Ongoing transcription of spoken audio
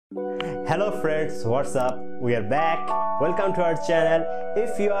Hello friends, what's up? We are back. Welcome to our channel.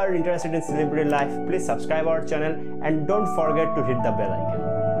 If you are interested in celebrity life, please subscribe our channel and don't forget to hit the bell icon.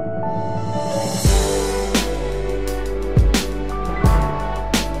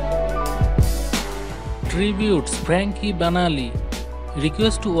 Tributes Frankie Banali.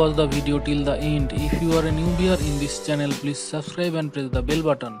 Request to watch the video till the end. If you are a newbie in this channel, please subscribe and press the bell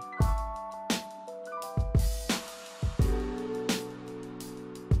button.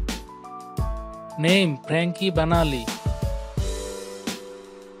 Name Frankie Banali.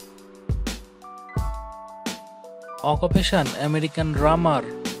 Occupation American drummer.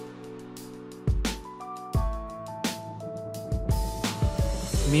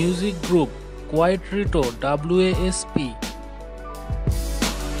 Music group Quiet Riot W.A.S.P.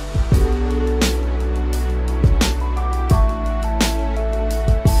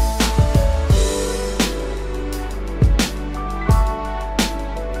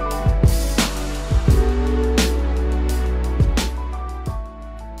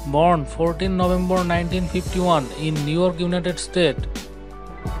 Born 14 November 1951 in New York, United States.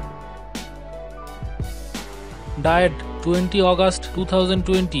 Died 20 August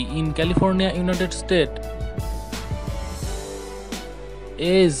 2020 in California, United States.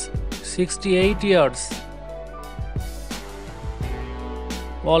 Age 68 years.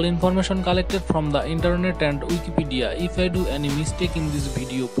 All information collected from the internet and Wikipedia. If I do any mistake in this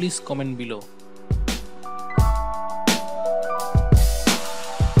video, please comment below.